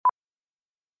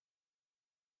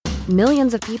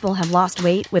Millions of people have lost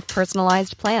weight with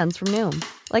personalized plans from Noom.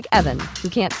 Like Evan, who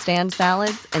can't stand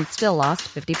salads and still lost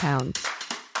 50 pounds.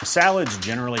 Salads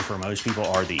generally for most people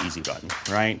are the easy button,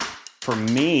 right? For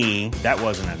me, that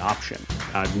wasn't an option.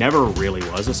 I never really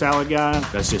was a salad guy.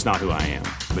 That's just not who I am.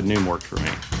 But Noom worked for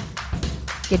me.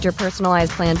 Get your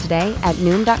personalized plan today at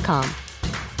Noom.com.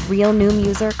 Real Noom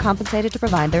user compensated to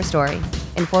provide their story.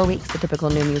 In 4 weeks, the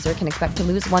typical Noom user can expect to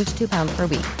lose 1 to 2 pounds per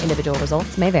week. Individual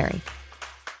results may vary.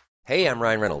 Hey, I'm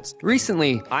Ryan Reynolds.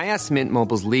 Recently, I asked Mint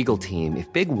Mobile's legal team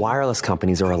if big wireless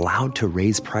companies are allowed to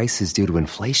raise prices due to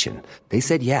inflation. They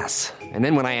said yes. And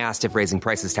then when I asked if raising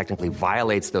prices technically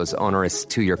violates those onerous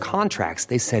 2-year contracts,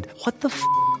 they said, "What the f***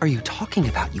 are you talking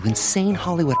about, you insane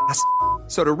Hollywood ass?"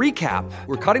 So to recap,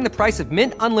 we're cutting the price of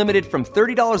Mint Unlimited from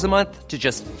 $30 a month to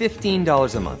just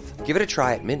 $15 a month. Give it a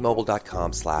try at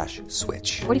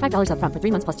mintmobile.com/switch. $45 up front for 3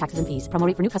 months plus taxes and fees. Promo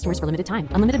rate for new customers for limited time.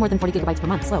 Unlimited more than 40 gigabytes per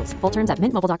month. Slows full terms at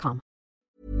mintmobile.com.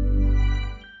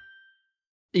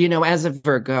 You know, as a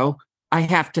Virgo, I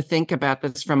have to think about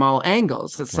this from all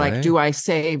angles. It's Right. like, do I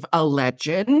save a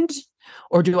legend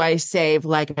or do I save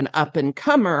like an up and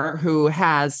comer who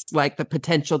has like the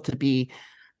potential to be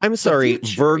I'm sorry,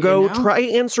 future, Virgo, you know? try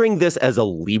answering this as a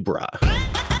Libra.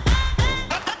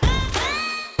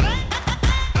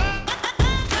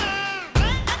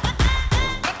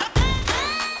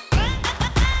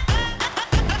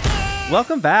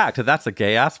 Welcome back to That's a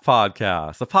Gay Ass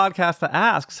Podcast, a podcast that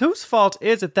asks, whose fault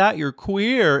is it that you're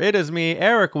queer? It is me,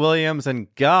 Eric Williams,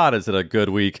 and God, is it a good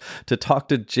week to talk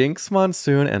to Jinkx,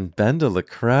 Monsoon, and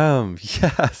BenDeLaCreme.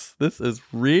 Yes, this is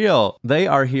real. They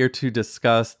are here to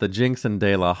discuss the Jinkx and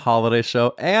DeLa holiday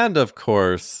show and, of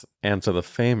course, answer the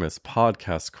famous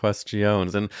podcast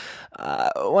questions. And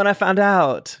when I found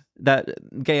out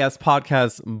that Gay Ass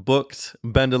Podcast booked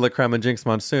BenDeLaCreme and Jinkx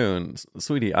Monsoon,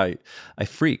 sweetie, I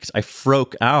freaked. I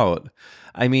froke out.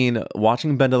 I mean,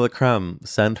 watching BenDeLaCreme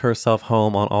send herself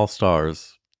home on All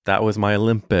Stars, that was my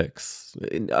Olympics.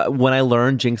 When I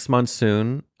learned Jinkx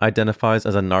Monsoon identifies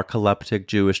as a narcoleptic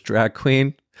Jewish drag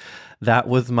queen, that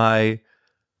was my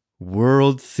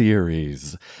World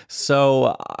Series.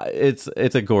 So it's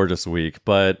a gorgeous week.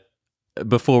 But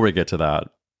before we get to that,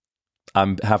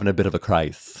 I'm having a bit of a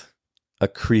crisis. A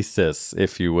crisis,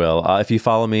 if you will. If you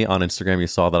follow me on Instagram, you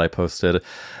saw that I posted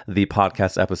the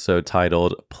podcast episode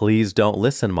titled, "Please Don't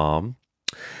Listen, Mom."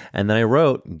 And then I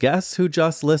wrote, guess who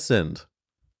just listened?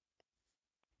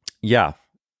 Yeah,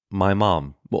 my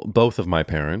mom. Well, both of my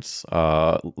parents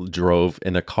drove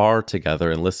in a car together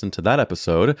and listened to that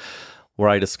episode where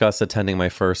I discuss attending my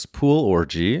first pool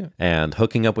orgy and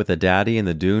hooking up with a daddy in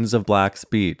the dunes of Black's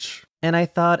Beach. And I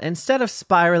thought, instead of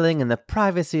spiraling in the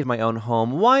privacy of my own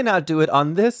home, why not do it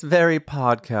on this very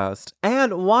podcast?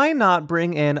 And why not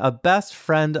bring in a best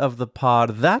friend of the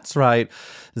pod? That's right,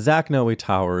 Zach Noe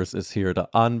Towers is here to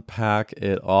unpack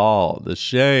it all. The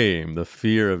shame, the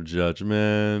fear of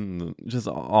judgment, just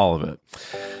all of it.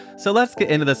 So let's get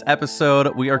into this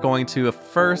episode. We are going to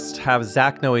first have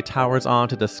Zach Noe Towers on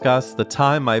to discuss the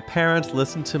time my parents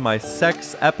listened to my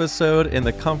sex episode in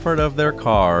the comfort of their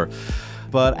car.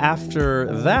 But after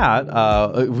that,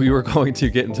 we were going to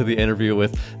get into the interview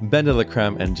with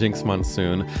BenDeLaCreme and Jinkx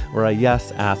Monsoon, where I,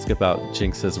 ask about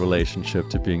Jinkx's relationship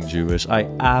to being Jewish. I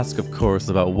ask, of course,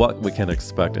 about what we can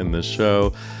expect in this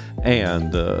show.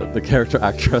 And the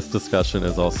character-actress discussion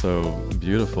is also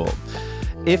beautiful.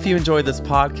 If you enjoyed this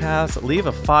podcast, leave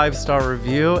a 5-star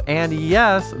review. And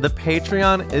yes, the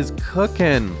Patreon is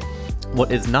cooking. What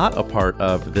is not a part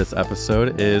of this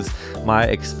episode is my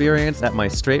experience at my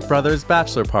straight brother's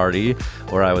bachelor party,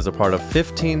 where I was a part of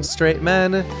 15 straight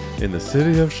men in the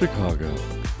city of Chicago.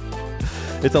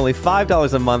 It's only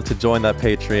 $5 a month to join that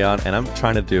Patreon, and I'm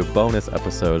trying to do bonus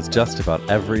episodes just about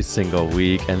every single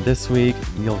week. And this week,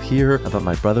 you'll hear about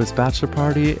my brother's bachelor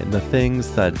party and the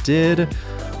things that did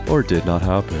or did not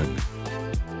happen.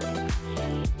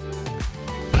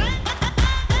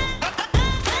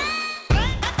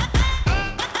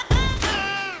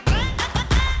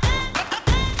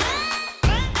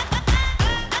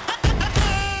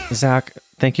 Zach,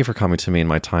 thank you for coming to me in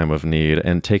my time of need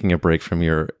and taking a break from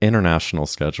your international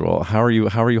schedule. How are you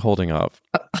holding up?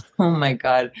 Oh my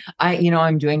God.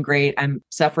 I'm doing great. I'm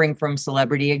suffering from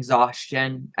celebrity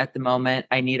exhaustion at the moment.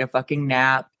 I need a fucking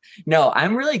nap. No,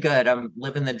 I'm really good. I'm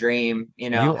living the dream,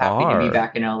 happy to be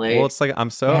back in LA. Well, it's like, I'm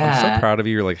so proud of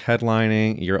you. You're like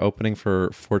headlining, you're opening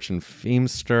for Fortune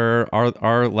Feimster.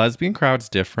 Are lesbian crowds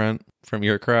different from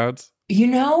your crowds?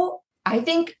 I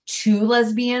think 2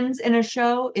 lesbians in a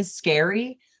show is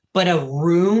scary, but a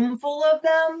room full of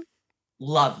them,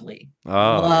 lovely. Oh,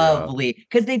 Lovely.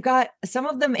 Because they've got, some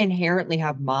of them inherently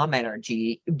have mom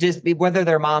energy, just whether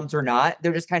they're moms or not.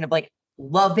 They're just kind of like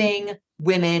loving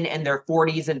women in their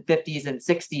 40s and 50s and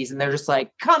 60s. And they're just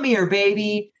like, come here,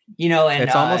 baby. And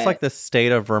it's almost like the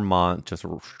state of Vermont just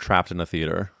trapped in a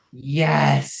theater.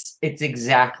 Yes, it's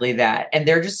exactly that. And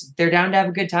they're down to have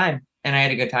a good time. And I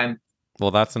had a good time. Well,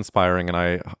 that's inspiring, and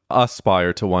I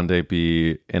aspire to one day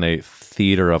be in a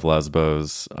theater of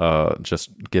lesbos, just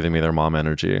giving me their mom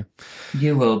energy.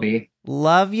 You will be.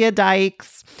 Love you,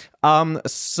 Dykes.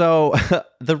 So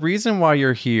the reason why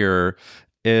you're here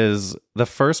is the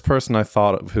first person I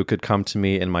thought of who could come to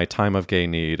me in my time of gay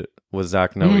need was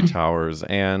Zach Noe Towers.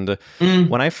 And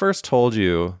when I first told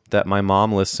you that my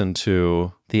mom listened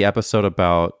to the episode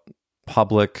about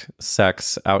public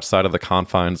sex outside of the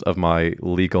confines of my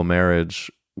legal marriage,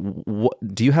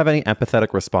 do you have any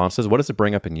empathetic responses? What does it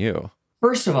bring up in you?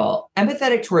 First of all,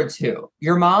 empathetic towards who?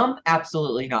 Your mom?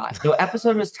 Absolutely not. The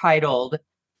episode was titled,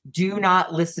 Do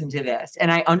Not Listen to This.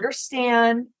 And I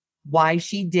understand why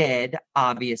she did,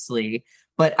 obviously,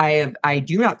 but I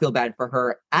do not feel bad for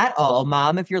her at all.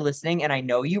 Mom, if you're listening, and I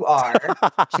know you are,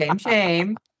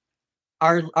 shame.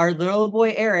 Our little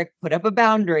boy Eric put up a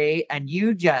boundary, and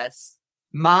you just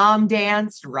mom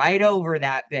danced right over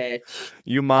that bitch.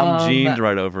 You mom jeaned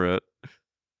right over it.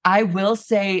 I will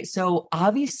say, so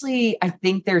obviously, I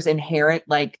think there's inherent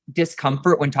like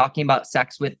discomfort when talking about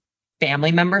sex with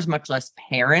family members, much less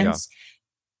parents. Yeah.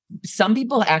 Some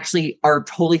people actually are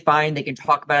totally fine. They can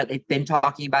talk about it. They've been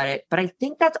talking about it. But I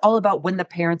think that's all about when the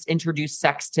parents introduce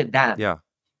sex to them. Yeah.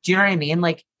 Do you know what I mean?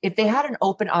 Like if they had an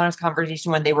open, honest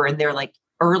conversation when they were in their like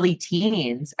early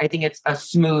teens, I think it's a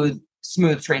smooth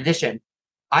transition.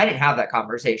 I didn't have that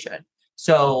conversation.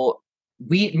 So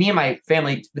me and my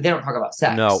family, they don't talk about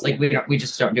sex. No. Like we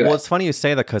just don't do it. Well, it's funny you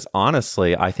say that because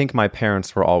honestly, I think my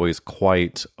parents were always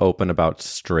quite open about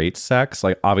straight sex.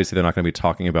 Like obviously they're not going to be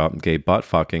talking about gay butt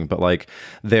fucking, but like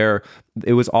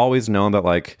it was always known that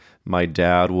like my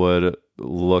dad would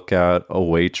look at a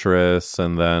waitress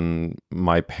and then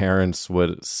my parents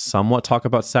would somewhat talk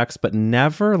about sex, but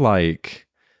never like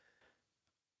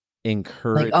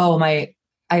encourage. Like, oh,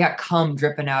 I got cum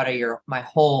dripping out of my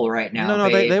hole right now. No,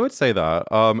 they would say that.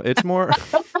 It's more.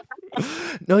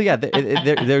 No, yeah,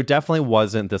 there definitely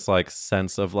wasn't this like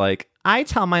sense of like I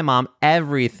tell my mom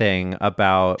everything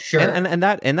about, sure, and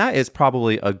that is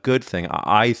probably a good thing.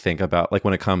 I think about like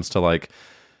when it comes to like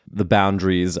the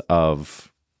boundaries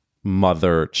of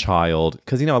mother child,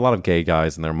 because a lot of gay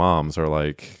guys and their moms are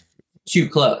like too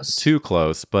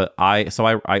close, but I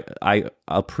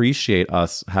appreciate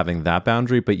us having that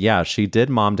boundary. But yeah, she did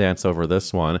mom dance over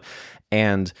this one,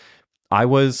 and I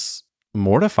was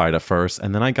mortified at first,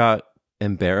 and then I got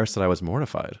embarrassed that I was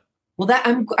mortified. Well, that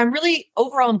I'm really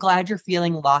overall, I'm glad you're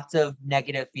feeling lots of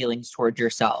negative feelings towards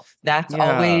yourself. That's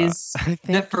always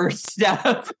the first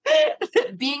step.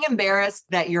 Being embarrassed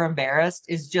that you're embarrassed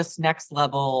is just next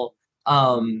level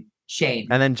shame.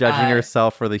 And then judging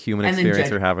yourself for the human experience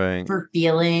you're having. For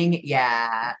feeling,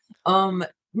 yeah.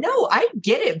 No, I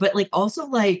get it, but like also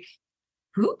like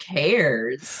who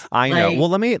cares? I know.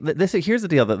 Well, here's the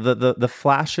deal. The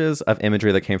flashes of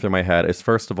imagery that came through my head is,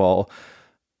 first of all,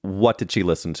 what did she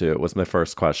listen to? Was my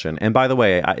first question. And by the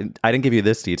way, I didn't give you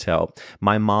this detail.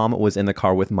 My mom was in the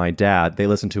car with my dad. They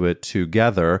listened to it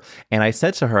together. And I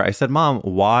said to her, Mom,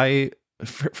 why?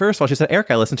 First of all, she said, Eric,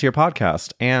 I listened to your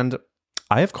podcast. And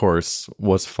I, of course,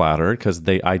 was flattered because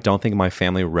I don't think my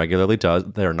family regularly does.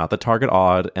 They're not the target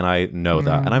odd, and I know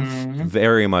that. And I'm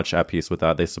very much at peace with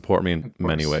that. They support me in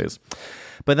many ways.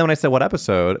 But then when I said, what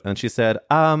episode? And she said,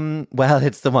 well,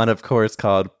 it's the one, of course,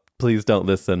 called Please Don't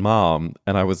Listen, Mom.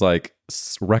 And I was like,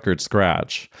 record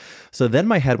scratch. So then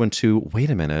my head went to, wait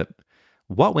a minute.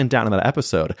 What went down in that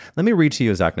episode? Let me read to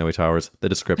you, Zach Noe Towers, the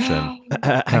description.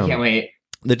 I can't wait.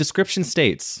 The description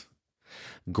states,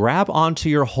 grab onto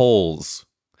your holes.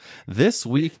 This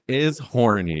week is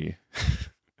horny.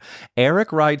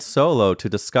 Eric rides solo to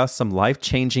discuss some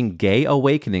life-changing gay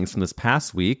awakenings from this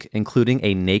past week, including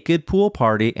a naked pool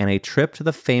party and a trip to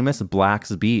the famous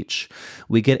Black's Beach.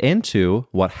 We get into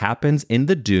what happens in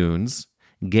the dunes,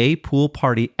 gay pool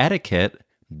party etiquette,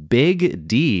 big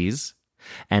D's,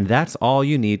 and that's all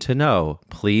you need to know.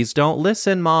 Please don't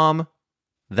listen, Mom.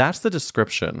 That's the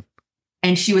description.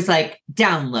 And she was like,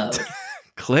 download.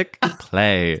 Click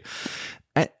play.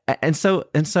 And so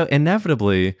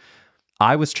inevitably,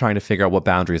 I was trying to figure out what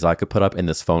boundaries I could put up in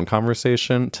this phone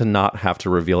conversation to not have to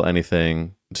reveal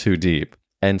anything too deep.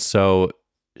 And so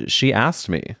she asked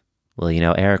me, well,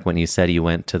 Eric, when you said you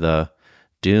went to the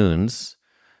dunes,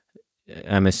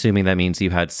 I'm assuming that means you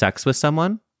had sex with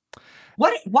someone?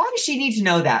 Why does she need to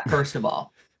know that, first of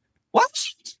all? What?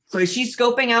 So is she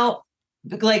scoping out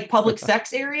like public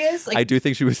sex areas? Like, I do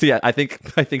think she was. Yeah, I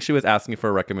think she was asking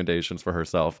for recommendations for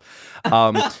herself.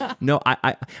 No,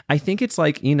 I think it's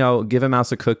like, give a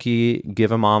mouse a cookie,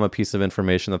 give a mom a piece of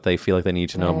information that they feel like they need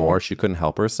to know more. She couldn't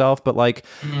help herself, but like,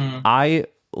 I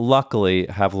luckily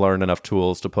have learned enough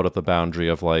tools to put up the boundary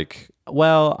of like,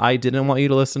 well, I didn't want you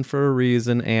to listen for a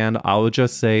reason, and I would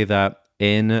just say that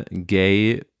in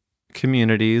gay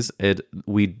communities,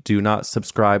 we do not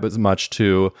subscribe as much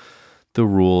to the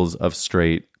rules of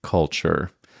straight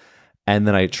culture. And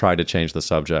then I tried to change the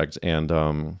subject, and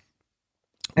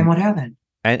what happened?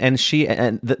 And she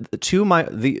I'm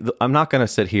not gonna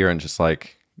sit here and just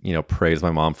like, praise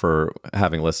my mom for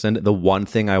having listened. The one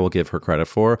thing I will give her credit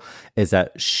for is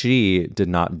that she did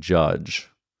not judge,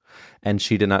 and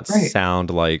she did not sound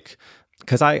like,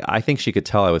 because I think she could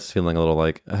tell I was feeling a little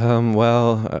like,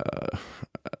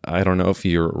 I don't know if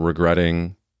you're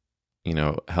regretting,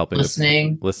 helping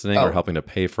listening or helping to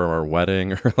pay for our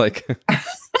wedding, or like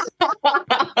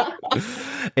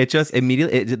it just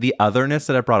immediately, the otherness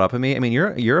that it brought up in me. I mean,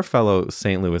 you're a fellow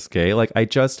St. Louis gay. Like,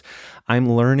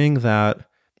 I'm learning that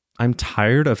I'm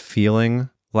tired of feeling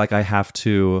like I have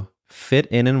to fit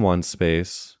in one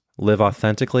space, live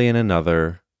authentically in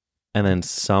another, and then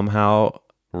somehow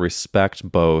respect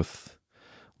both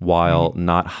while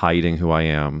not hiding who I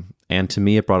am. And to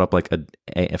me, it brought up like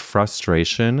a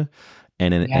frustration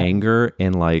and an anger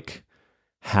in like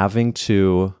having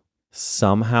to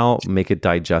somehow make it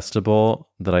digestible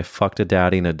that I fucked a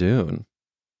daddy in a dune.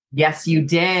 Yes, you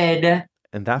did.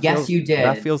 And that you did.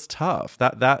 That feels tough.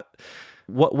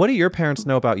 What do your parents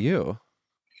know about you?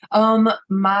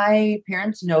 My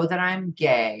parents know that I'm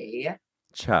gay.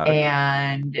 Check.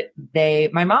 And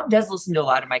my mom does listen to a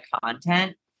lot of my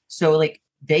content. So like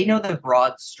they know the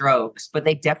broad strokes, but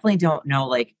they definitely don't know,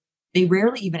 like, they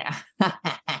rarely even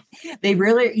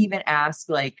ask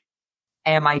like,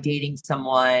 am I dating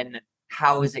someone?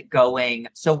 How is it going?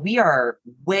 So we are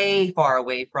way far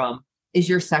away from, is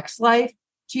your sex life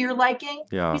to your liking?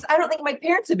 Yeah. Because I don't think my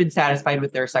parents have been satisfied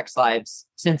with their sex lives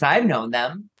since I've known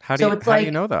them. How do you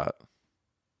know that?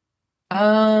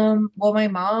 Well, my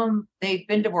mom, they've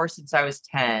been divorced since I was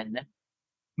 10.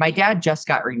 My dad just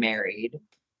got remarried.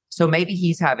 So maybe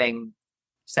he's having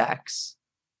sex.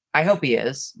 I hope he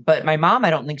is. But my mom, I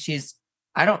don't think she'd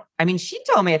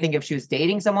tell me, I think if she was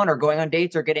dating someone or going on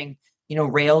dates or getting,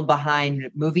 railed behind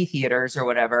movie theaters or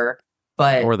whatever.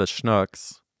 Or the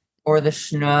Schnooks.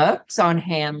 On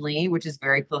Hanley, which is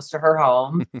very close to her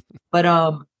home. But,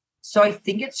 so I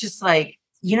think it's just like,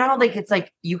 it's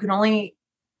like you can only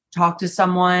talk to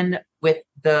someone with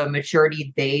the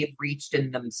maturity they've reached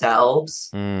in themselves.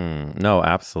 No,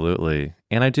 absolutely.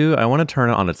 And I want to turn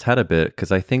it on its head a bit,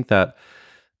 because I think that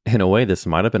in a way, this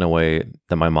might have been a way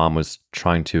that my mom was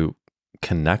trying to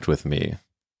connect with me.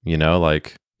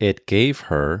 Like, it gave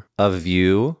her a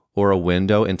view or a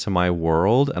window into my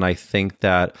world. And I think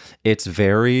that it's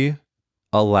very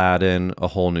Aladdin, a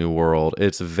whole new world.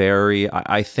 It's very,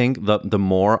 I think the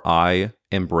more I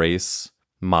embrace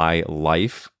my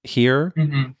life here,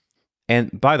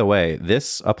 and by the way,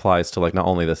 this applies to like not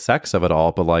only the sex of it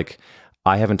all, but like,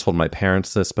 I haven't told my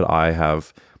parents this, but I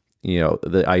have,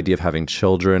 the idea of having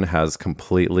children has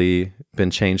completely been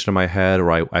changed in my head,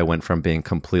 or I went from being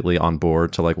completely on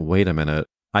board to like, wait a minute,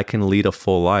 I can lead a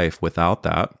full life without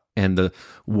that. And the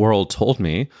world told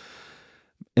me,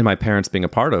 and my parents being a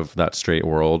part of that straight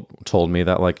world told me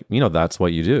that, like, that's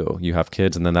what you do. You have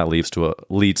kids, and then that leads to a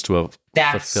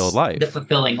fulfilled life. The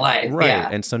fulfilling life. Right. Yeah.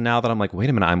 And so now that I'm like, wait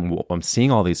a minute, I'm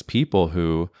seeing all these people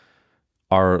who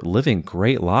are living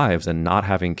great lives and not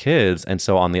having kids. And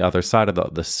so on the other side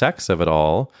of the sex of it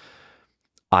all,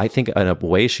 I think in a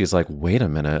way she's like, wait a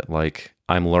minute, like,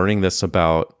 I'm learning this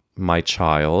about my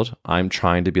child. I'm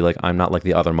trying to be like, I'm not like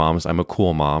the other moms. I'm a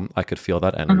cool mom. I could feel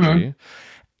that energy.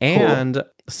 And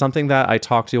something that I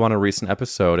talked to you on a recent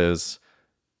episode is,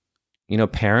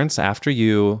 parents, after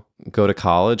you go to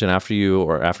college and after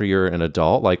you're an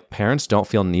adult, like, parents don't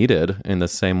feel needed in the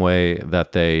same way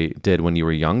that they did when you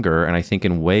were younger. And I think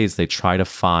in ways they try to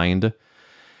find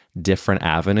different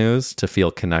avenues to feel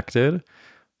connected.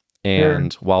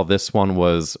 And while this one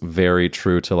was very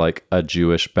true to like a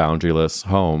Jewish boundaryless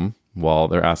home, while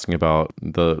they're asking about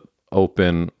the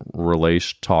open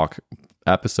relation talk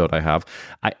episode I have,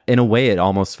 in a way, it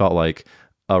almost felt like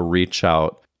a reach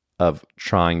out of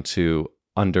trying to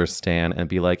understand and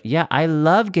be like, yeah, I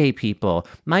love gay people.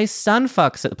 My son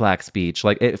fucks at Black's Beach.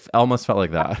 Like, it almost felt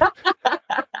like that.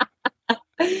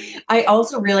 I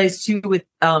also realized too, with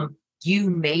you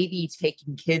maybe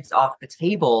taking kids off the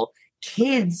table,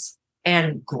 kids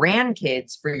and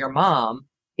grandkids for your mom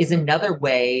is another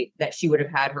way that she would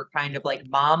have had her kind of like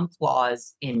mom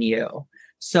flaws in you.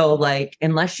 So like,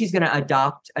 unless she's going to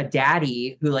adopt a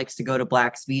daddy who likes to go to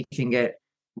Black's Beach and get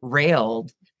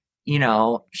railed, you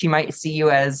know, she might see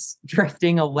you as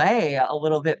drifting away a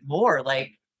little bit more,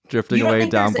 like drifting away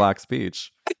down Black's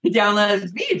Beach. Down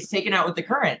the beach, taken out with the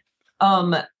current.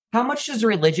 How much does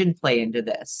religion play into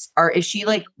this? Or is she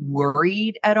like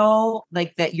worried at all?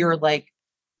 Like that you're like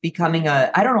becoming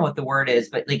I don't know what the word is,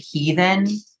 but like heathen,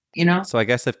 you know? So I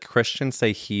guess if Christians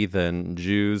say heathen,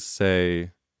 Jews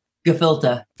say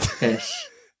gefilte fish.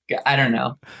 I don't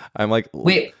know. I'm like,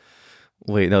 wait,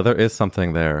 no, there is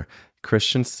something there.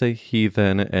 Christians say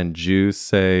heathen and Jews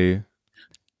say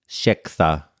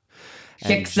shiksa.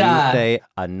 And Jews say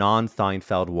a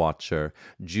non-Seinfeld watcher.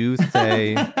 Jews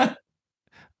say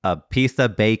a piece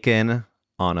of bacon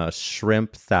on a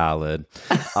shrimp salad.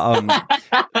 I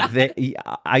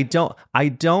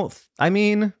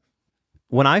mean,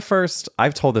 when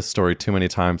I've told this story too many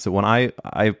times, that when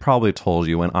I probably told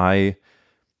you when I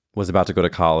was about to go to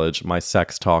college, my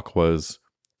sex talk was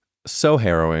so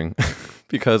harrowing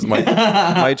because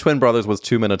my twin brothers was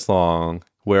 2 minutes long.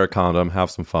 Wear a condom, have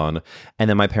some fun. And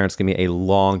then my parents gave me a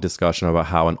long discussion about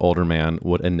how an older man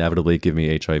would inevitably give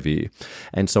me HIV.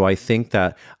 And so I think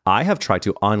that I have tried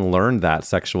to unlearn that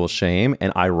sexual shame.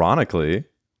 And ironically,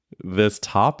 this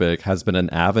topic has been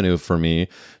an avenue for me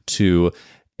to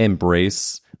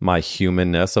embrace my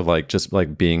humanness of like just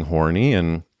like being horny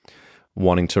and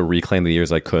wanting to reclaim the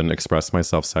years I couldn't express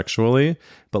myself sexually.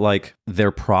 But like they're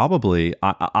probably,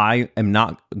 I am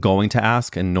not going to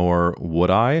ask, and nor would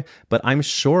I, but I'm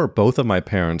sure both of my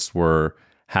parents were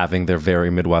having their very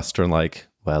Midwestern like,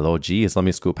 well, oh geez, let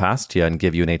me scoot past you and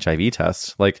give you an HIV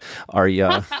test. Like, are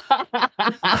you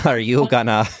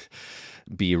gonna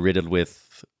be riddled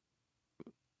with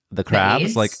the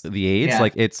crabs, like the AIDS? Yeah.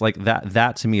 Like it's like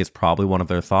that to me is probably one of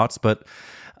their thoughts. But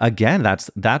again,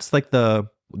 that's like the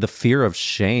fear of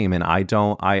shame. And I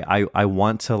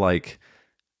want to like,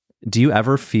 do you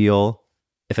ever feel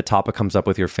if a topic comes up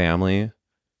with your family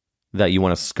that you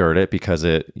want to skirt it because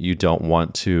you don't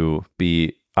want to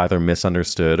be either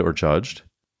misunderstood or judged?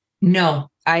 No,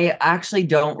 I actually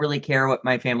don't really care what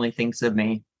my family thinks of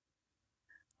me.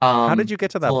 How did you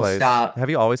get to that place? Stop. Have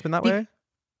you always been that way?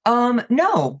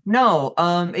 No.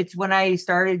 It's when I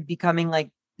started becoming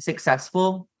like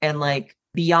successful and like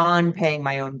beyond paying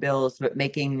my own bills, but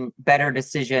making better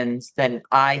decisions than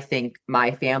I think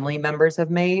my family members have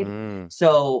made.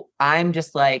 So I'm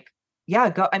just like, yeah,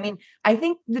 go. I mean, I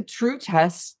think the true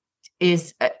test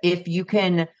is if you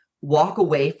can walk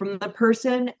away from the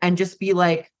person and just be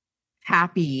like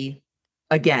happy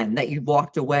again that you've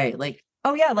walked away. Like,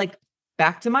 oh yeah, like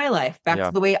back to my life, back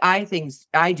to the way I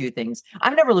do things.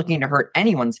 I'm never looking to hurt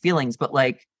anyone's feelings, but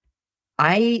like,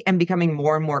 I am becoming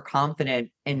more and more confident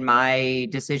in my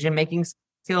decision-making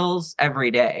skills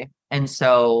every day. And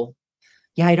so,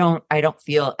 yeah, I don't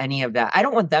feel any of that. I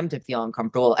don't want them to feel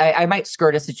uncomfortable. I might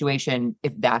skirt a situation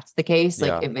if that's the case,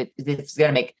 like if it's going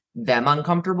to make them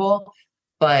uncomfortable.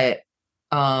 But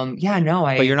but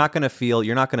you're not going to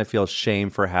feel shame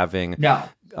for having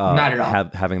not at all.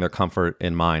 Having their comfort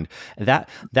in mind. That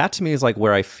to me is like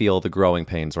where I feel the growing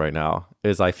pains right now.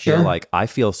 Is I feel like I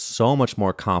feel so much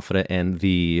more confident in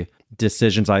the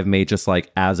decisions I've made, just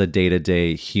like as a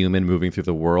day-to-day human moving through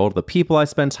the world, the people I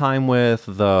spend time with,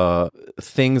 the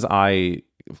things I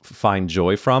find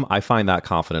joy from. I find that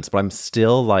confidence, but I'm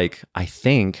still like, I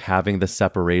think having the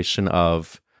separation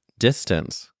of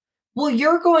distance. Well,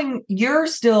 you've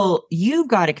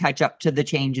got to catch up to the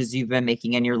changes you've been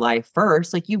making in your life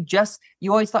first. Like you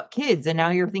always thought kids, and now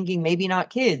you're thinking maybe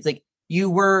not kids. Like you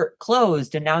were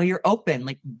closed and now you're open.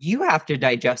 Like you have to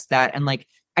digest that. And like,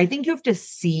 I think you have to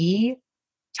see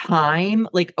time,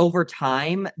 like over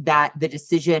time, that the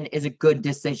decision is a good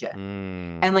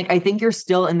decision. And like, I think you're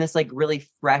still in this like really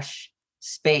fresh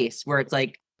space where it's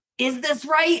like, is this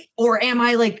right? Or am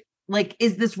I like,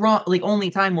 is this wrong? Like only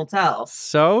time will tell.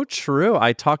 So true.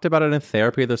 I talked about it in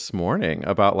therapy this morning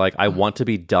about like, I want to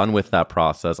be done with that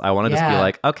process. I want to just be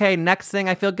like, okay, next thing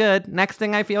I feel good. Next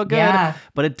thing I feel good. Yeah.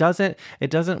 But it doesn't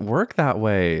work that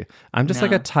way. I'm just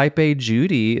like a type A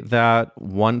Judy that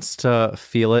wants to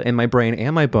feel it in my brain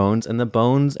and my bones, and the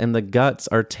bones and the guts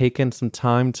are taking some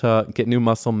time to get new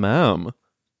muscle mem.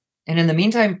 And in the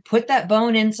meantime, put that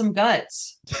bone in some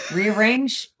guts.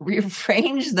 Rearrange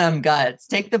them guts.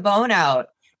 Take the bone out.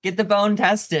 Get the bone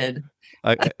tested.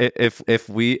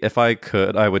 If I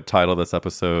could, I would title this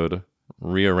episode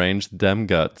 "Rearrange Them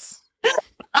Guts."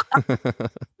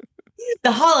 The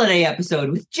holiday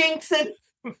episode with Jinkx and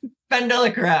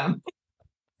BenDeLaCreme.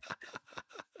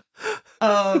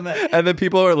 And then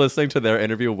people are listening to their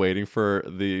interview waiting for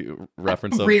the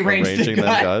reference of arranging them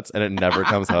guts, and it never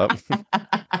comes up.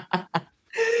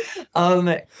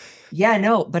 Yeah,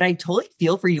 no, but I totally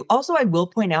feel for you. Also, I will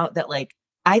point out that like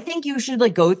I think you should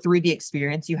like go through the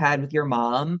experience you had with your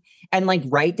mom and like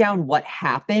write down what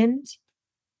happened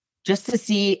just to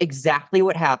see exactly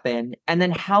what happened and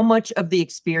then how much of the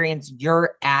experience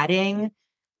you're adding.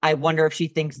 I wonder if she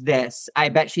thinks this. I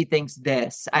bet she thinks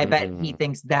this. I bet he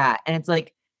thinks that. And it's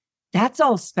like, that's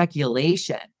all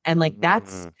speculation. And like,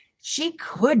 she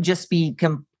could just be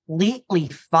completely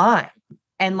fine.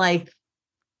 And like,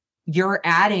 you're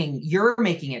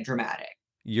making it dramatic.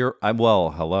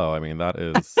 Hello. I mean, that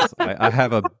is, I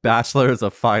have a bachelor's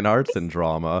of fine arts in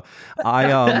drama.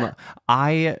 I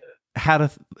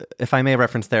had if I may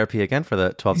reference therapy again for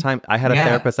the 12th time, I had a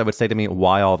therapist that would say to me,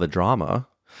 why all the drama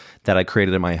that I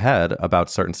created in my head about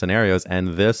certain scenarios?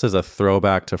 And this is a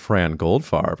throwback to Fran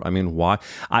Goldfarb. I mean, why?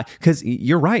 Because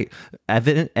you're right.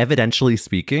 Evidentially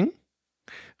speaking,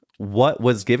 what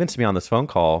was given to me on this phone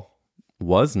call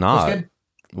was not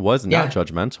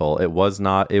judgmental. It was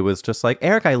not. It was just like,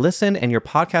 Eric, I listened and your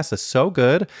podcast is so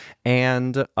good.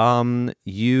 And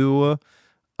you...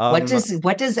 what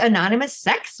does anonymous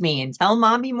sex mean? Tell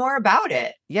mommy more about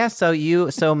it. Yeah,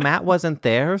 so Matt wasn't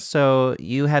there, so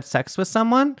you had sex with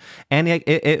someone, and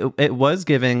it was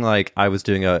giving like I was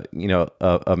doing a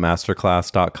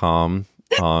masterclass.com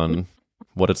on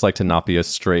what it's like to not be a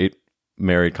straight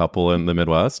married couple in the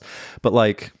Midwest. But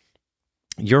like,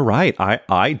 you're right.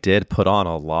 I did put on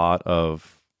a lot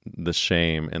of the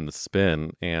shame and the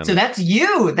spin, and so that's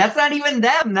you. That's not even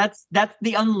them. That's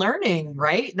the unlearning,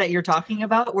 right? That you're talking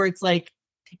about, where it's like,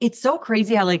 it's so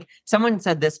crazy how like someone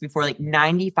said this before, like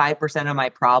 95% of my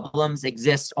problems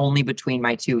exist only between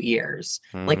my two ears.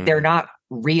 Like they're not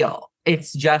real.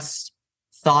 It's just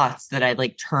thoughts that I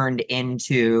like turned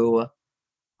into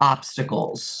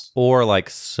obstacles. Or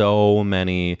like so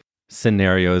many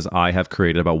scenarios I have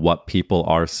created about what people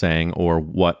are saying or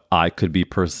what I could be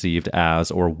perceived as,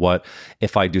 or what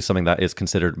if I do something that is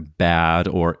considered bad,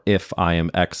 or if I am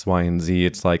X, Y, and Z.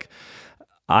 It's like,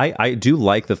 I do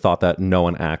like the thought that no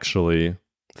one actually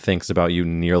thinks about you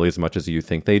nearly as much as you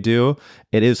think they do.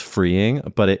 It is freeing,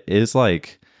 but it is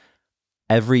like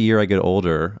every year I get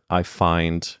older, I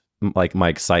find like my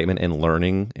excitement in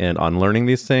learning and unlearning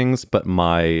these things, but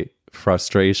my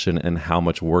frustration and how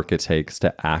much work it takes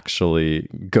to actually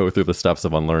go through the steps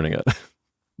of unlearning it.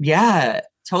 Yeah,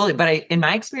 totally. But in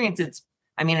my experience,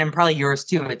 and probably yours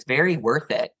too, it's very worth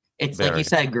it. It's like you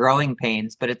said, growing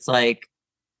pains, but it's like,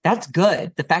 that's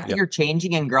good. The fact that you're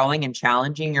changing and growing and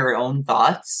challenging your own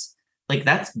thoughts, like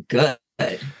that's good.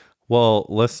 Well,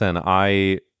 listen,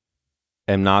 I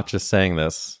am not just saying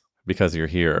this because you're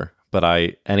here, but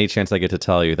any chance I get to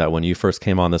tell you that when you first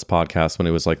came on this podcast, when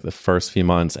it was like the first few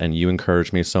months and you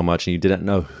encouraged me so much and you didn't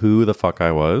know who the fuck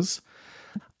I was,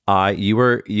 you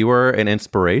were an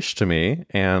inspiration to me.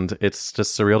 And it's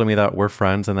just surreal to me that we're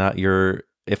friends and that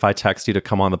if I text you to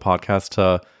come on the podcast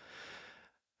to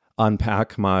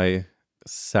unpack my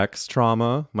sex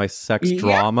trauma, my sex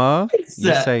drama, you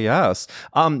say yes.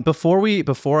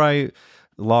 Before I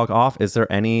log off, is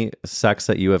there any sex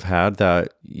that you have had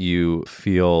that you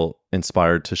feel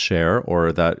inspired to share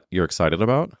or that you're excited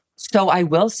about? So I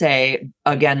will say,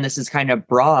 again, this is kind of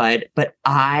broad, but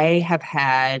I have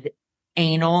had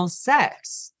anal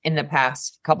sex in the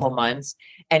past couple months,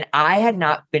 and I had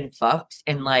not been fucked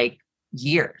in like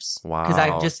years. Wow.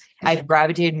 Because I've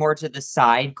gravitated more to the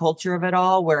side culture of it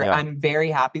all, where I'm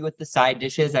very happy with the side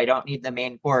dishes. I don't need the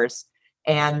main course.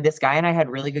 And this guy and I had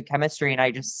really good chemistry, and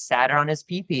I just sat on his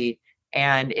pee-pee,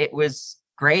 and it was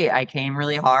great. I came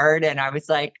really hard, and I was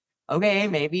like, okay,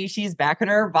 maybe she's back in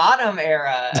her bottom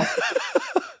era.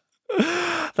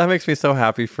 That makes me so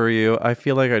happy for you. I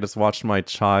feel like I just watched my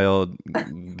child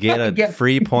get a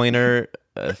free point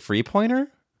shot. Free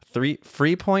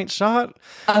 3-point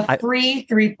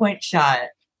shot.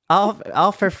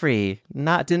 All for free.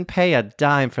 Didn't pay a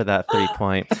dime for that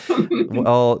 3-point.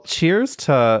 Well, cheers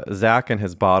to Zach and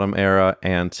his bottom era,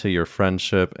 and to your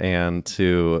friendship, and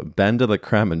to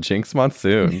BenDeLaCreme and Jinkx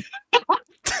Monsoon.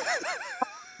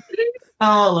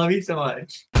 Oh, love you so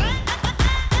much.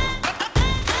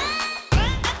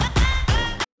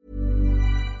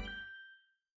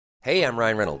 Hey, I'm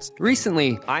Ryan Reynolds.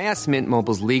 Recently, I asked Mint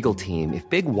Mobile's legal team if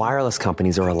big wireless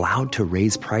companies are allowed to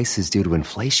raise prices due to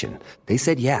inflation. They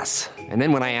said yes. And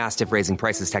then when I asked if raising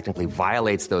prices technically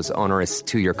violates those onerous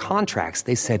 2-year contracts,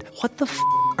 they said, "What the f***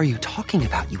 are you talking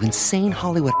about, you insane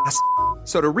Hollywood ass?"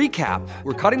 So to recap,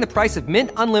 we're cutting the price of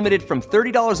Mint Unlimited from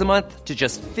 $30 a month to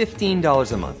just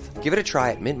 $15 a month. Give it a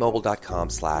try at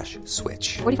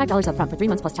mintmobile.com/switch. $45 up front for 3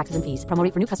 months plus taxes and fees. Promo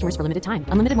rate for new customers for limited time.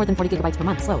 Unlimited more than 40 gigabytes per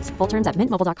month. Slows full terms at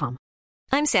mintmobile.com.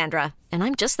 I'm Sandra, and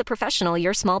I'm just the professional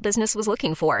your small business was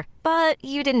looking for. But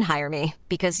you didn't hire me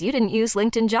because you didn't use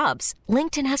LinkedIn Jobs.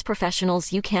 LinkedIn has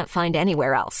professionals you can't find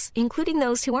anywhere else, including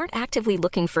those who aren't actively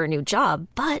looking for a new job,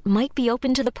 but might be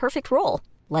open to the perfect role,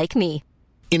 like me.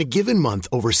 In a given month,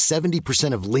 over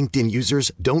 70% of LinkedIn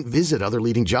users don't visit other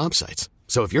leading job sites.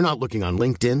 So if you're not looking on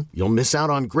LinkedIn, you'll miss out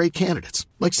on great candidates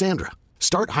like Sandra.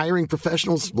 Start hiring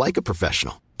professionals like a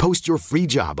professional. Post your free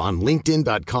job on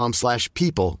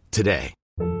linkedin.com/people today.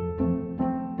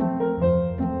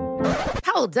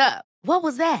 Hold up. What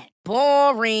was that?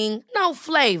 Boring. No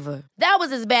flavor. That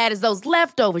was as bad as those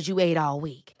leftovers you ate all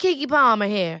week. Keke Palmer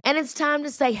here, and it's time to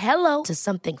say hello to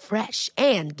something fresh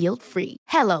and guilt-free.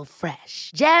 Hello Fresh.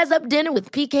 Jazz up dinner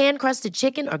with pecan-crusted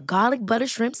chicken or garlic butter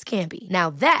shrimp scampi. Now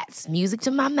that's music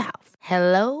to my mouth.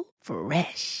 Hello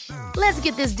Fresh. Let's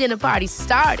get this dinner party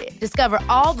started. Discover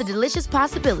all the delicious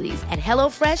possibilities at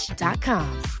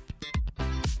hellofresh.com.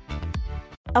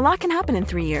 A lot can happen in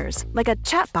 3 years, like a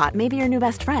chatbot may be your new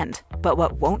best friend. But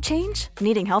what won't change?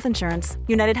 Needing health insurance.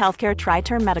 United Healthcare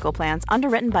Tri-Term Medical Plans,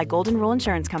 underwritten by Golden Rule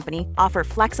Insurance Company, offer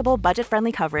flexible,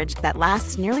 budget-friendly coverage that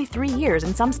lasts nearly 3 years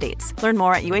in some states. Learn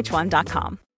more at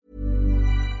uh1.com.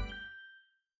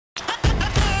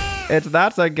 It's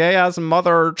That's a Gay-Ass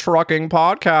Mother Trucking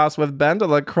Podcast with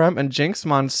BenDeLaCreme and Jinkx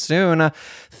Monsoon.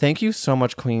 Thank you so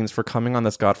much, Queens, for coming on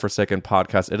this godforsaken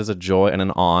podcast. It is a joy and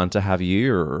an honor to have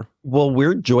you. Well,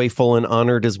 we're joyful and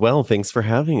honored as well. Thanks for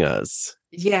having us.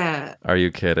 Yeah. Are you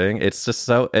kidding? It's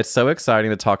so exciting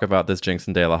to talk about this Jinkx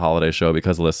and Dela holiday show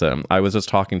because, listen, I was just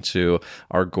talking to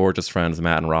our gorgeous friends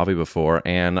Matt and Robbie before,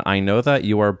 and I know that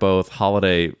you are both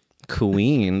holiday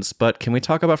queens, but can we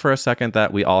talk about for a second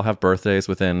that we all have birthdays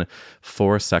within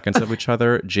 4 seconds of each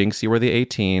other? Jinkx, you were the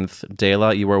 18th.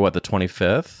 Dela, you were what, the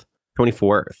 25th?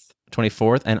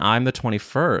 24th, and I'm the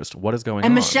 21st. What is going on?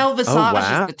 And Michelle Visage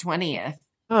wow. is the 20th.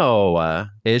 Oh,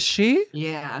 is she?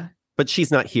 Yeah. But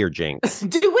she's not here, Jinkx.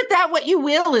 Do with that what you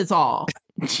will is all.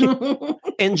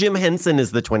 And Jim Henson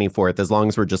is the 24th, as long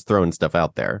as we're just throwing stuff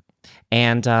out there.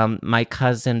 And my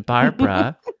cousin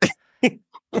Barbara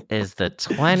is the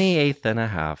 28th and a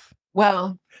half.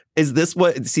 Well, is this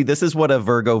what, see, this is what a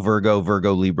Virgo,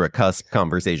 Libra cusp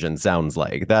conversation sounds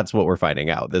like. That's what we're finding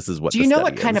out. This is what. Do you know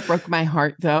what kind of broke my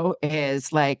heart, though,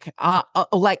 is like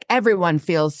everyone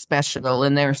feels special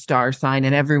in their star sign,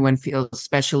 and everyone feels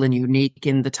special and unique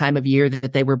in the time of year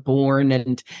that they were born.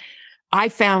 And I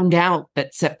found out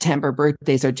that September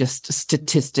birthdays are just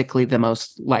statistically the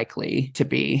most likely to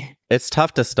be. It's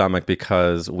tough to stomach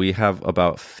because we have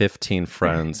about 15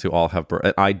 friends who all have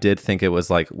I did think it was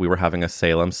like we were having a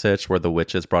Salem sitch where the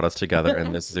witches brought us together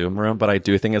in this Zoom room, but I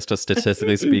do think it's just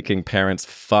statistically speaking, parents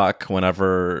fuck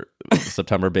whenever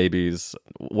September babies.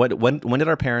 When did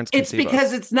our parents conceive It's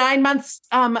because us? it's 9 months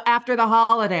after the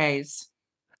holidays.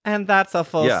 And that's a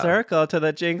full circle to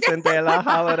the Jinkx and Dela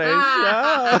holiday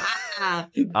show.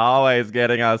 Always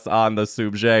getting us on the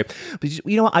subject. But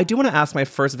you know what? I do want to ask my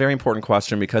first very important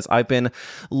question because I've been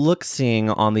seeing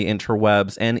on the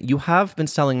interwebs, and you have been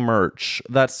selling merch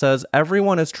that says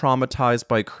everyone is traumatized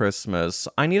by Christmas.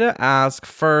 I need to ask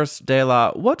first,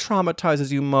 Dela, what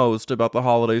traumatizes you most about the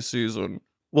holiday season?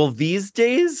 Well, these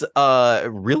days,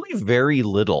 really very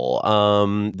little.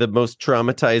 The most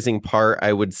traumatizing part,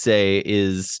 I would say,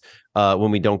 is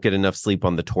when we don't get enough sleep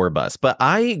on the tour bus. But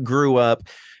I grew up,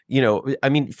 I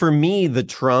mean, for me, the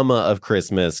trauma of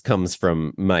Christmas comes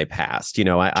from my past.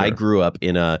 I grew up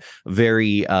in a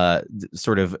very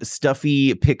sort of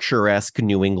stuffy, picturesque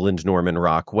New England Norman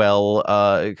Rockwell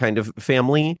kind of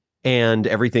family. And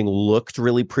everything looked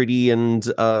really pretty and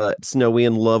snowy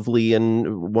and lovely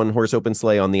and one horse open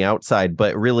sleigh on the outside.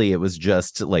 But really, it was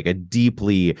just like a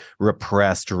deeply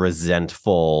repressed,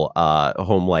 resentful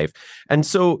home life. And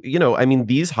so, I mean,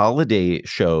 these holiday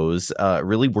shows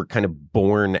really were kind of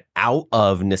born out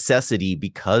of necessity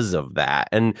because of that.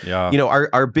 And,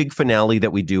 our big finale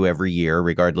that we do every year,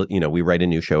 regardless, we write a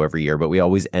new show every year, but we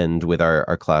always end with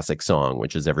our classic song,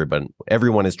 which is everyone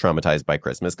is traumatized by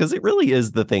Christmas, because it really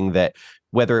is the thing that,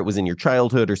 whether it was in your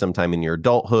childhood or sometime in your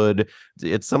adulthood,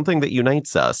 it's something that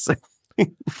unites us.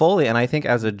 Fully. And I think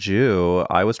as a Jew,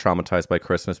 I was traumatized by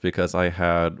Christmas because I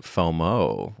had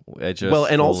FOMO.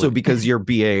 Also because you're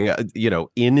being,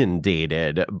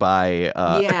 inundated by.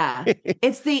 Yeah,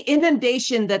 it's the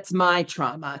inundation that's my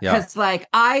trauma. Because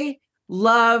I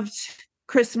loved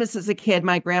Christmas as a kid.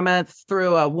 My grandma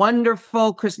threw a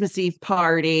wonderful Christmas Eve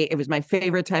party. It was my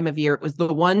favorite time of year. It was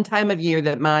the one time of year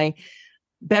that my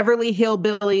Beverly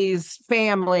Hillbillies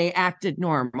family acted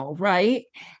normal, right?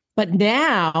 But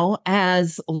now,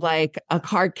 as like a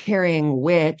card-carrying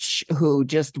witch who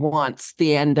just wants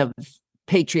the end of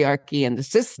patriarchy in the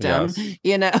system, Yes.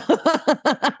 you know,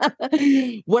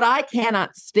 what I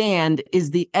cannot stand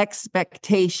is the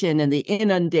expectation and the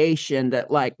inundation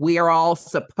that like we are all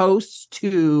supposed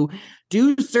to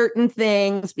do certain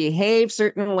things, behave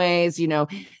certain ways, you know,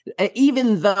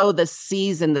 even though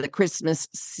the Christmas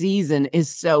season is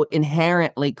so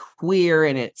inherently queer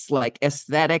and it's like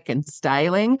aesthetic and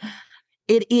styling,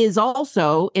 it is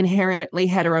also inherently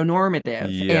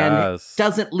heteronormative and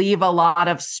doesn't leave a lot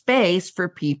of space for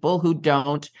people who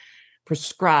don't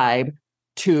prescribe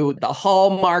to the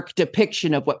hallmark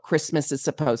depiction of what Christmas is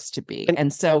supposed to be.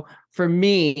 And so for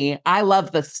me, I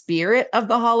love the spirit of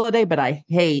the holiday, but I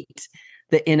hate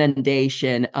the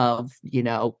inundation of, you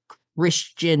know,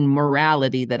 Christian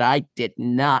morality that I did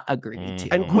not agree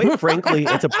to. And quite frankly,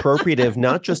 it's appropriative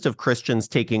not just of Christians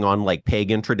taking on like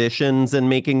pagan traditions and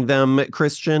making them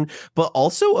Christian, but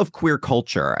also of queer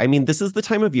culture. I mean, this is the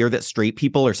time of year that straight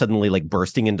people are suddenly like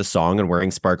bursting into song and wearing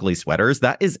sparkly sweaters.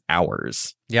 That is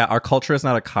ours. Yeah, our culture is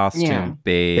not a costume,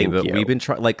 babe. We've been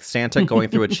like Santa going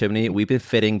through a chimney. We've been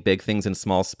fitting big things in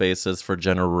small spaces for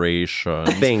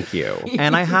generations. Thank you.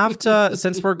 And I have to,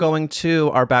 since we're going to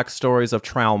our backstories of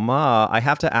trauma, I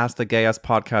have to ask the Gay Ass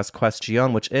Podcast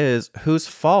question, which is, whose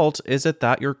fault is it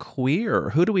that you're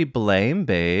queer? Who do we blame,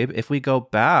 babe? If we go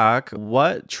back,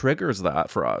 what triggers that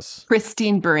for us?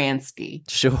 Christine Baranski.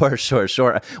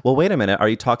 Sure. Well, wait a minute. Are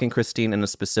you talking Christine in a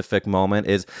specific moment?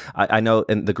 I know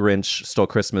in The Grinch Stole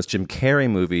Christmas, Jim Carrey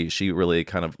movie, she really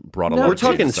kind of brought a lot We're of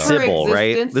talking Sybil,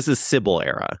 right? This is Sybil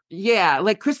era. Yeah,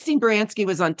 like Christine Baranski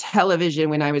was on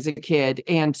television when I was a kid.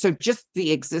 And so just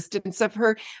the existence of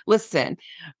her, listen,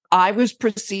 I was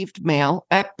perceived male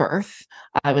at birth.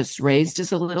 I was raised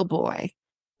as a little boy.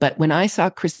 But when I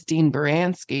saw Christine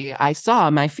Baranski, I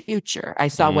saw my future. I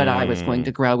saw what I was going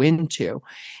to grow into.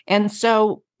 And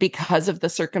so because of the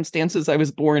circumstances I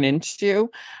was born into,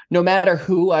 no matter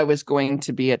who I was going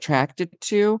to be attracted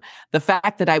to, the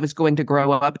fact that I was going to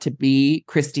grow up to be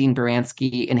Christine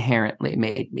Baranski inherently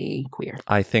made me queer.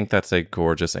 I think that's a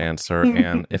gorgeous answer.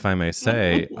 And if I may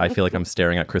say, I feel like I'm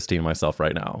staring at Christine myself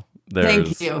right now.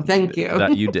 Thank you.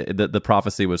 That you did. The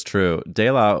prophecy was true.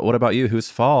 Dela, what about you? Whose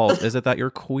fault is it that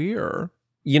you're queer?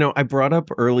 You know, I brought up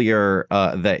earlier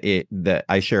that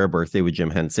I share a birthday with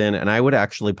Jim Henson, and I would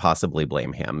actually possibly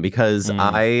blame him because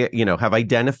I, have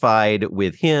identified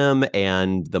with him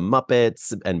and the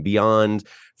Muppets and beyond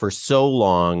for so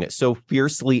long, so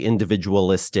fiercely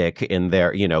individualistic in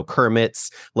their, Kermit's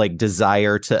like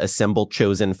desire to assemble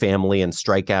chosen family and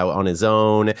strike out on his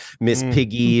own. Miss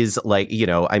Piggy's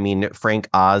Frank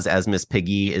Oz as Miss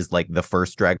Piggy is like the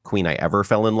first drag queen I ever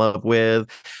fell in love with.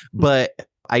 But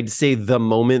I'd say the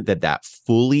moment that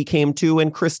fully came to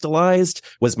and crystallized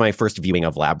was my first viewing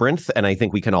of Labyrinth, and I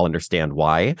think we can all understand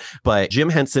why. But Jim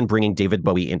Henson bringing David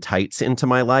Bowie in tights into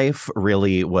my life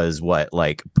really was what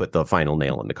put the final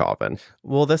nail in the coffin.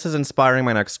 Well, this is inspiring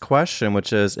my next question,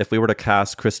 which is, if we were to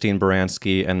cast Christine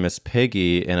Baranski and Miss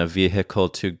Piggy in a vehicle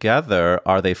together,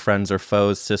 are they friends or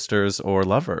foes, sisters or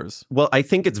lovers? Well, I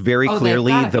think it's very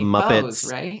clearly the Muppets.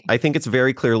 Foes, right? I think it's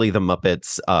very clearly the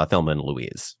Muppets, Thelma and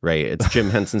Louise, right? It's Jim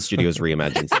Henson Studios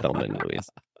reimagines Thelma and Louise.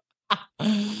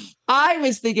 I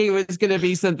was thinking it was going to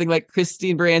be something like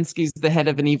Christine Baranski's the head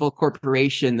of an evil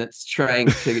corporation that's trying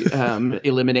to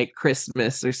eliminate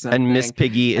Christmas or something. And Miss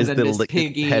Piggy is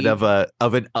the head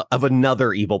of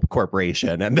another evil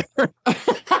corporation. And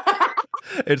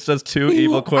it's just two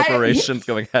evil corporations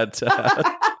going head to head.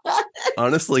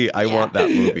 Honestly, I want that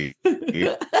movie.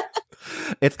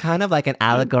 It's kind of like an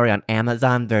allegory on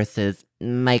Amazon versus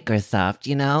Microsoft,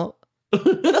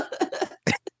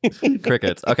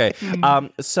 Crickets. Okay.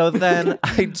 So then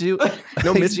I do.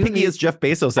 No, Miss Piggy is Jeff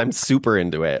Bezos. I'm super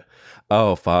into it.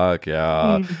 Oh, fuck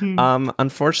yeah.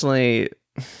 Unfortunately,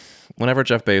 whenever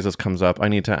Jeff Bezos comes up, I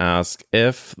need to ask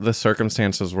if the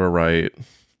circumstances were right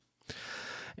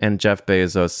and Jeff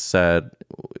Bezos said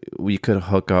we could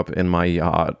hook up in my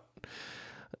yacht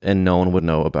and no one would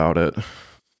know about it.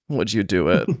 Would you do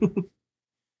it?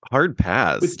 Hard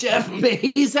pass. With Jeff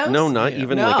Bezos? No, not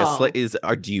even like a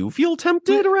slight. Do you feel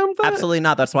tempted around that? Absolutely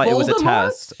not. That's why it was a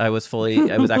test. It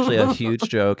was actually a huge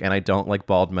joke, and I don't like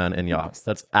bald men in yachts.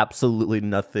 That's absolutely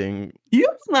nothing. You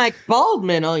can like bald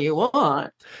men all you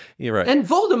want. You're right. And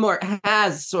Voldemort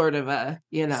has sort of a,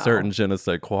 certain je ne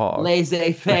sais quoi.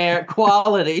 laissez-faire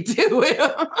quality to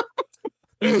him.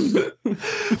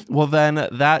 Well, then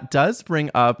that does bring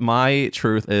up my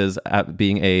truth is at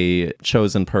being a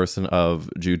chosen person of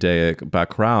Judaic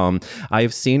background.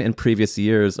 I've seen in previous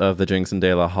years of the Jinkx and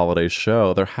Dela holiday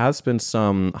show, there has been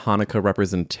some Hanukkah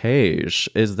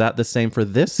representation. Is that the same for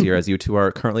this year as you two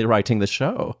are currently writing the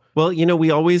show? Well,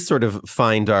 we always sort of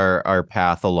find our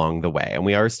path along the way, and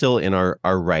we are still in our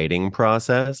writing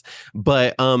process.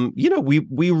 But,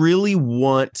 we really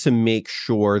want to make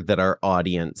sure that our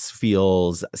audience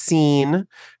feels seen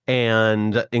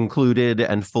and included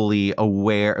and fully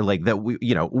aware, like that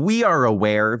we are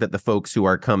aware that the folks who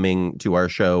are coming to our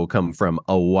show come from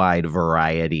a wide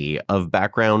variety of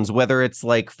backgrounds, whether it's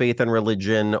like faith and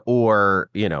religion or,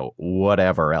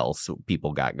 whatever else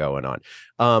people got going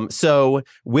on. So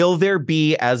will there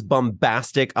be as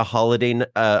bombastic a holiday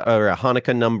or a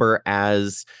Hanukkah number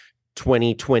as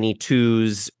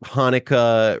 2022's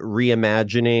Hanukkah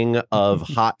reimagining of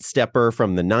Hot Stepper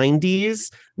from the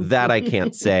 90s? That I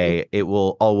can't say.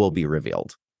 All will be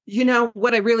revealed.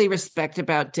 What I really respect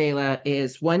about Dela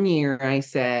is one year I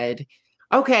said,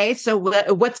 okay, so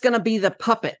what's going to be the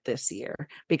puppet this year?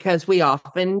 Because we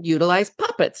often utilize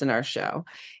puppets in our show.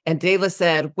 And Dela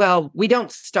said, well, we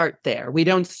don't start there. We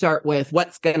don't start with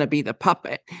what's going to be the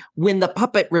puppet. When the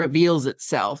puppet reveals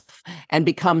itself and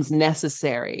becomes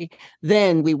necessary,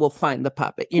 then we will find the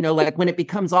puppet. Like when it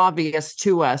becomes obvious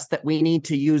to us that we need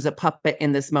to use a puppet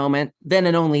in this moment, then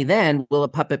and only then will a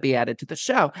puppet be added to the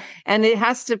show. And it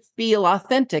has to feel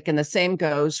authentic. And the same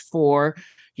goes for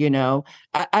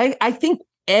I think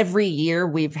every year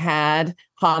we've had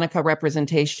Hanukkah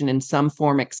representation in some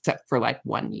form except for like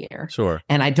 1 year. Sure.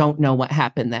 And I don't know what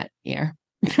happened that year.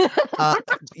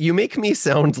 You make me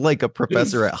sound like a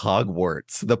professor at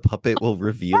Hogwarts. The puppet will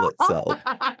reveal itself.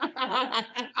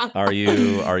 Are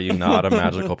you not a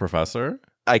magical professor?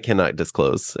 I cannot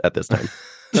disclose at this time.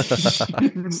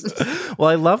 Well,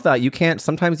 I love that.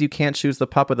 Sometimes you can't choose the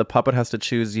puppet has to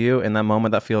choose you in that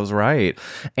moment that feels right.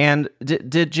 And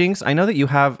did Jinkx, I know that you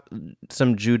have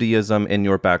some Judaism in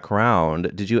your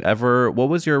background. What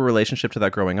was your relationship to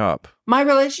that growing up? My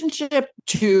relationship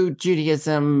to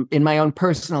Judaism in my own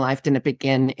personal life didn't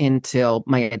begin until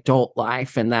my adult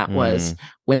life. And that was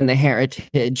when the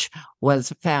heritage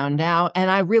was found out.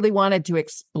 And I really wanted to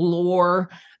explore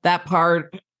that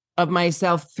part of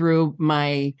myself through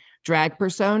my drag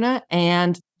persona.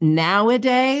 And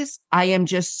nowadays, I am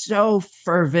just so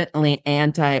fervently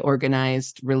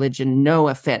anti-organized religion. No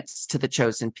offense to the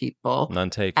chosen people. None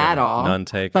taken. At all. None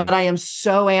taken. But I am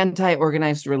so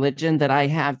anti-organized religion that I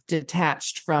have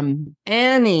detached from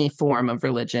any form of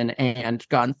religion and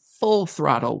gone full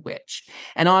throttle witch.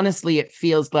 And honestly, it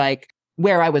feels like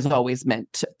where I was always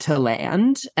meant to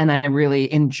land. And I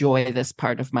really enjoy this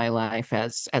part of my life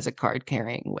as a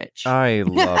card-carrying witch. I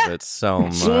love it so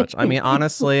much. I mean,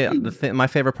 honestly, my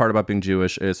favorite part about being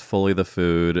Jewish is fully the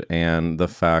food and the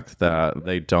fact that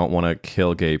they don't want to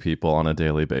kill gay people on a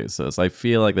daily basis. I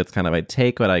feel like that's kind of, I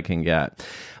take what I can get.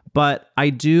 But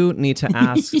I do need to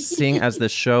ask, seeing as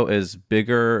this show is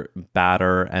bigger,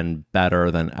 badder, and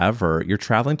better than ever, you're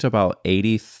traveling to about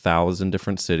 80,000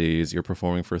 different cities. You're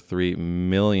performing for 3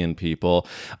 million people.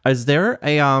 Is there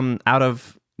out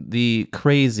of the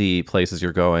crazy places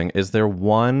you're going, is there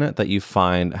one that you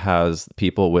find has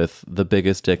people with the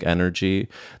biggest dick energy,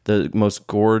 the most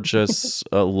gorgeous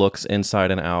looks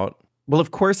inside and out? Well,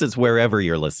 of course, it's wherever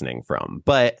you're listening from.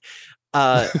 But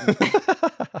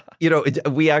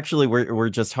we actually we're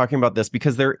just talking about this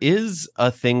because there is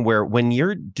a thing where when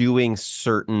you're doing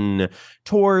certain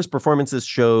tours, performances,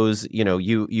 shows,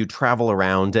 you travel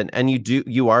around and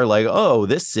you are like, oh,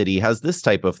 this city has this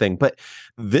type of thing. But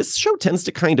this show tends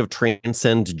to kind of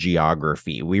transcend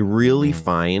geography. We really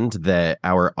find that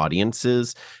our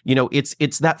audiences,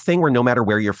 it's that thing where no matter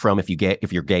where you're from, if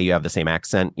you're gay, you have the same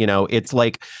accent. It's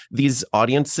like these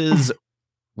audiences,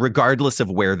 regardless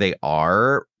of where they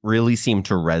are, really seem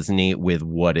to resonate with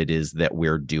what it is that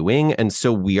we're doing. And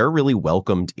so we are really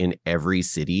welcomed in every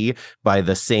city by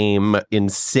the same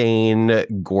insane,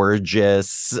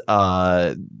 gorgeous,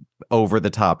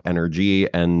 over-the-top energy.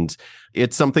 And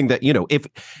it's something that,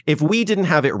 if we didn't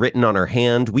have it written on our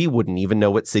hand, we wouldn't even know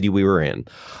what city we were in.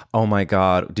 Oh my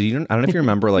God. I don't know if you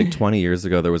remember, like 20 years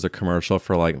ago, there was a commercial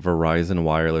for like Verizon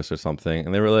Wireless or something.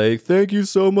 And they were like, thank you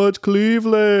so much,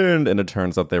 Cleveland. And it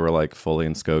turns out they were like fully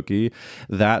in Skokie.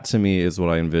 That to me is what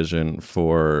I envision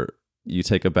for you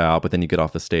take a bow, but then you get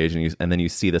off the stage and then you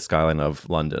see the skyline of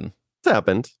London. It's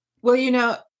happened. Well,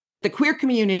 the queer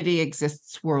community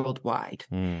exists worldwide.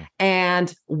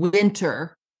 And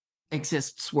winter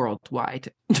exists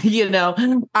worldwide.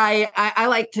 I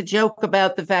like to joke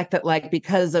about the fact that, like,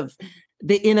 because of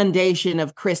the inundation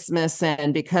of Christmas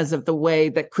and because of the way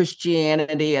that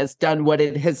Christianity has done what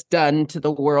it has done to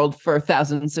the world for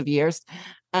thousands of years.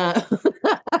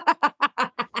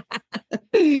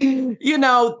 You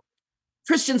know,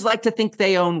 Christians like to think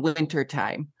they own winter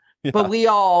time, but we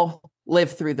all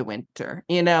live through the winter,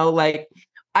 you know, like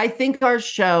I think our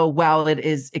show, while it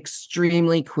is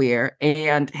extremely queer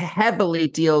and heavily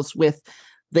deals with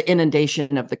the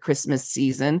inundation of the Christmas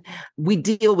season, we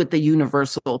deal with the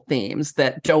universal themes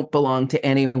that don't belong to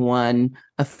any one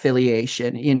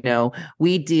affiliation. You know,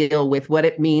 we deal with what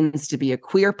it means to be a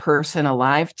queer person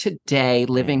alive today,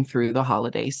 living through the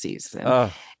holiday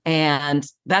season. And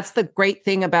that's the great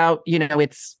thing about, you know,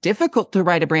 it's difficult to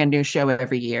write a brand new show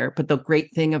every year, but the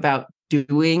great thing about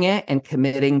doing it and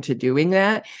committing to doing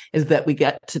that is that we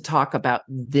get to talk about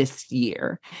this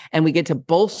year and we get to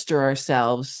bolster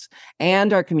ourselves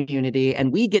and our community,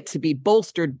 and we get to be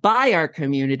bolstered by our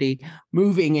community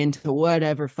moving into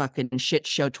whatever fucking shit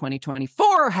show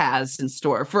 2024 has in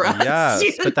store for us.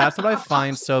 Yes, but that's what I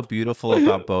find so beautiful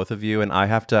about both of you, and I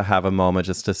have to have a moment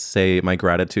just to say my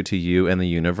gratitude to you and the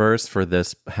universe for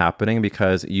this happening,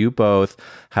 because you both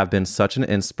have been such an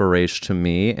inspiration to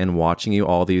me in watching you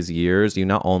all these years. You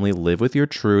not only live with your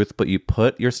truth, but you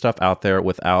put your stuff out there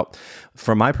without,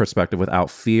 from my perspective, without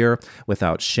fear,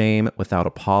 without shame, without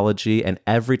apology. And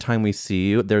every time we see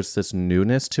you, there's this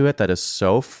newness to it that is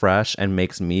so fresh and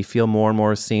makes me feel more and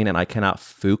more seen. And I cannot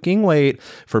fucking wait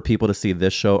for people to see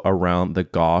this show around the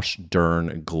gosh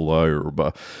darn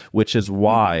globe, which is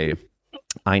why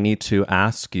I need to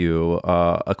ask you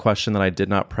a question that I did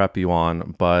not prep you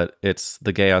on, but it's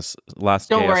the gay-ass last.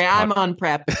 Don't worry, I'm on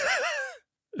prep.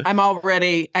 I'm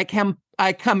already, I come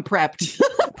prepped.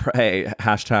 Hey,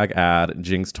 hashtag ad,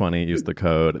 Jinkx20, use the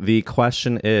code. The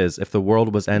question is, if the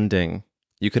world was ending,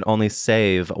 you could only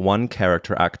save one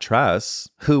character actress,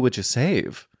 who would you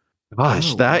save?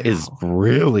 Gosh, that is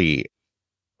really,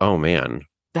 oh man.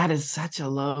 That is such a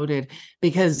loaded,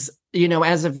 because, you know,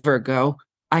 as a Virgo,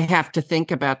 I have to think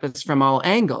about this from all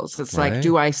angles. It's like,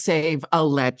 do I save a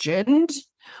legend?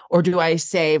 Or do I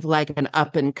save like an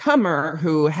up and comer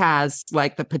who has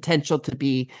like the potential to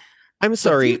be? I'm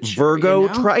sorry, future, Virgo, you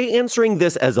know? Try answering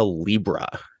this as a Libra.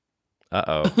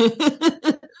 Uh-oh.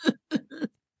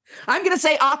 I'm going to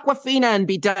say Aquafina and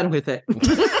be done with it.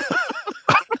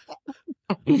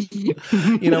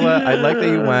 You know what? I like that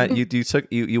you went.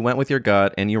 You went with your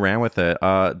gut and you ran with it.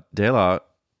 Dela,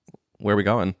 where are we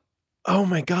going? Oh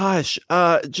my gosh,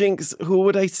 Jinkx, who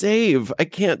would I save? I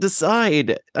can't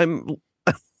decide.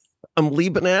 I'm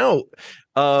leaving out.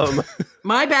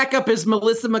 My backup is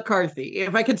Melissa McCarthy.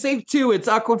 If I could save two, it's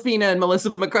Aquafina and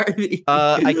Melissa McCarthy.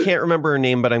 I can't remember her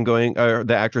name, but I'm going,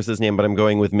 the actress's name, but I'm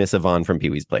going with Miss Yvonne from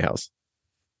Pee-wee's Playhouse.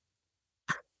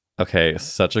 Okay,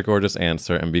 such a gorgeous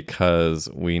answer. And because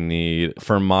we need,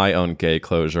 for my own gay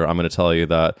closure, I'm going to tell you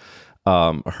that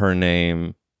her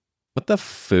name... What the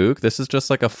fook? This is just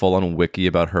like a full-on wiki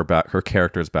about her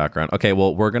character's background. Okay,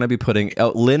 well, we're going to be putting...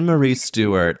 Lynn Marie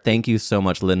Stewart. Thank you so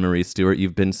much, Lynn Marie Stewart.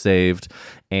 You've been saved.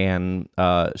 And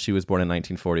she was born in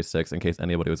 1946, in case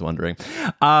anybody was wondering.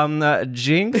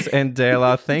 Jinkx and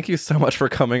Dela, thank you so much for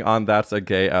coming on That's a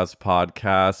Gay Ass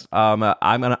Podcast.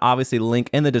 I'm going to obviously link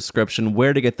in the description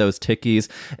where to get those tickies.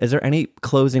 Is there any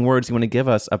closing words you want to give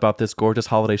us about this gorgeous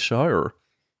holiday show?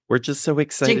 We're just so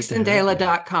excited.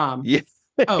 JinxandDela.com. Yeah.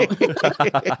 Oh.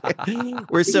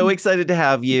 We're so excited to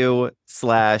have you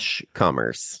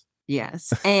 /commerce.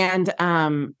 Yes.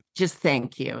 And just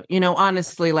thank you. You know,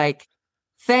 honestly, like,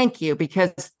 thank you,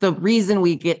 because the reason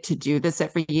we get to do this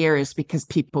every year is because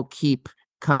people keep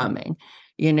coming.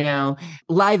 You know,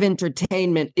 live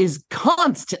entertainment is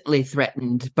constantly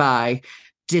threatened by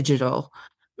digital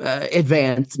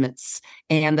advancements.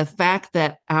 And the fact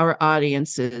that our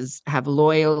audiences have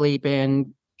loyally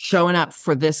been showing up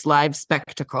for this live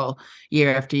spectacle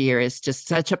year after year is just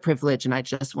such a privilege. And I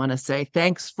just want to say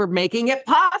thanks for making it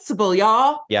possible,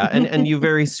 y'all. Yeah. And you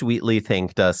very sweetly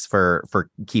thanked us for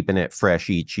keeping it fresh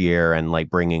each year and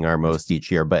like bringing our most each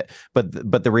year. But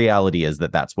the reality is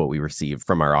that that's what we receive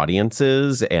from our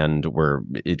audiences. And we're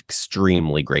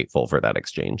extremely grateful for that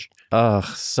exchange. Oh,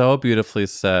 so beautifully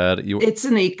said. It's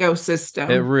an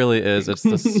ecosystem. It really is. It's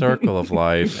the circle of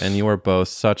life. And you are both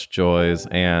such joys.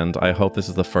 And I hope this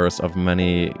is the first of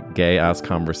many gay ass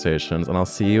conversations, and I'll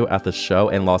see you at the show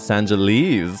in Los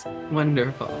Angeles.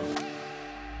 Wonderful.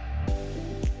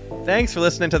 Thanks for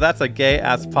listening to That's a Gay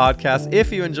Ass Podcast.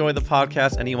 If you enjoy the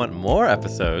podcast and you want more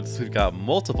episodes, we've got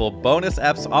multiple bonus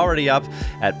eps already up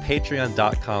at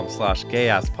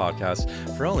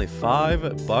patreon.com/gayasspodcast for only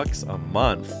 $5 a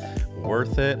month.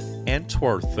 worth it and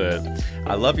twerth it.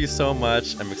 I love you so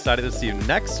much. I'm excited to see you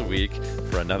next week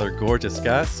for another gorgeous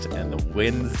guest and the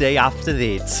Wednesday after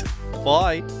that.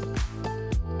 Bye.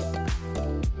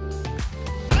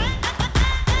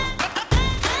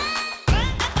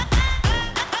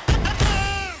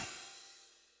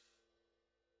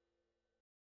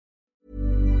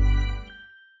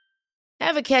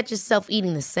 Ever catch yourself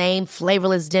eating the same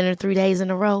flavorless dinner 3 days in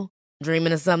a row?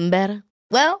 Dreaming of something better?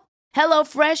 Well,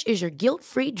 HelloFresh is your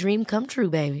guilt-free dream come true,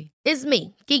 baby. It's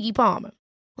me, Keke Palmer.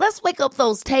 Let's wake up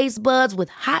those taste buds with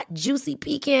hot, juicy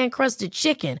pecan-crusted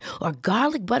chicken or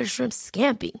garlic butter shrimp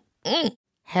scampi.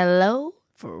 Hello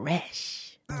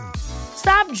Fresh.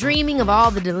 Stop dreaming of all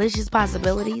the delicious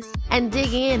possibilities and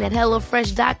dig in at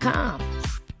HelloFresh.com.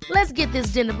 Let's get this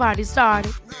dinner party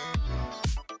started.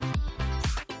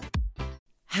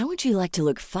 How would you like to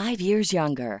look 5 years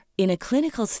younger? In a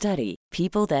clinical study,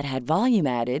 people that had volume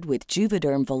added with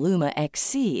Juvederm Voluma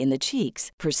XC in the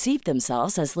cheeks perceived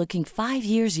themselves as looking 5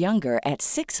 years younger at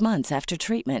 6 months after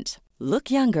treatment.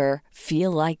 Look younger,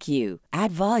 feel like you.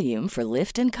 Add volume for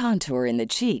lift and contour in the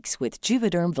cheeks with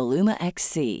Juvederm Voluma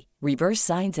XC. Reverse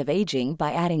signs of aging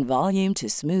by adding volume to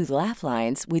smooth laugh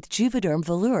lines with Juvederm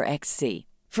Volure XC.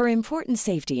 For important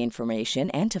safety information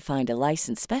and to find a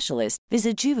licensed specialist,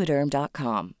 visit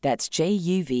Juvederm.com. That's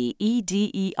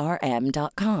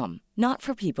JUVEDERM.com. Not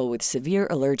for people with severe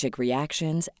allergic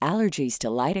reactions, allergies to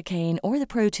lidocaine, or the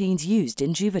proteins used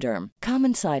in Juvederm.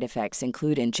 Common side effects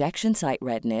include injection site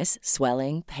redness,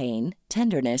 swelling, pain,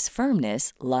 tenderness,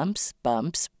 firmness, lumps,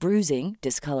 bumps, bruising,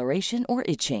 discoloration, or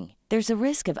itching. There's a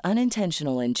risk of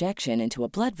unintentional injection into a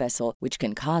blood vessel, which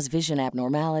can cause vision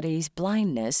abnormalities,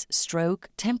 blindness, stroke,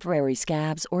 temporary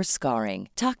scabs, or scarring.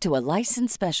 Talk to a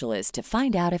licensed specialist to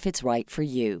find out if it's right for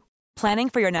you. Planning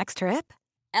for your next trip?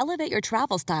 Elevate your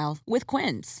travel style with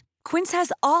Quince. Quince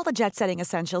has all the jet-setting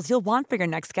essentials you'll want for your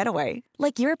next getaway,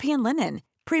 like European linen,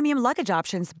 premium luggage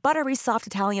options, buttery soft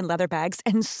Italian leather bags,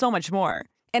 and so much more.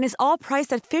 And is all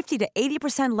priced at 50 to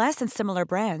 80% less than similar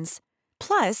brands.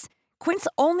 Plus, Quince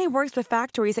only works with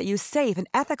factories that use safe and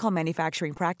ethical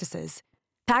manufacturing practices.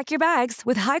 Pack your bags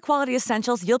with high-quality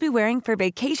essentials you'll be wearing for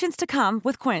vacations to come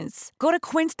with Quince. Go to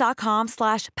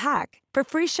quince.com/pack for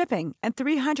free shipping and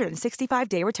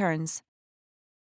 365-day returns.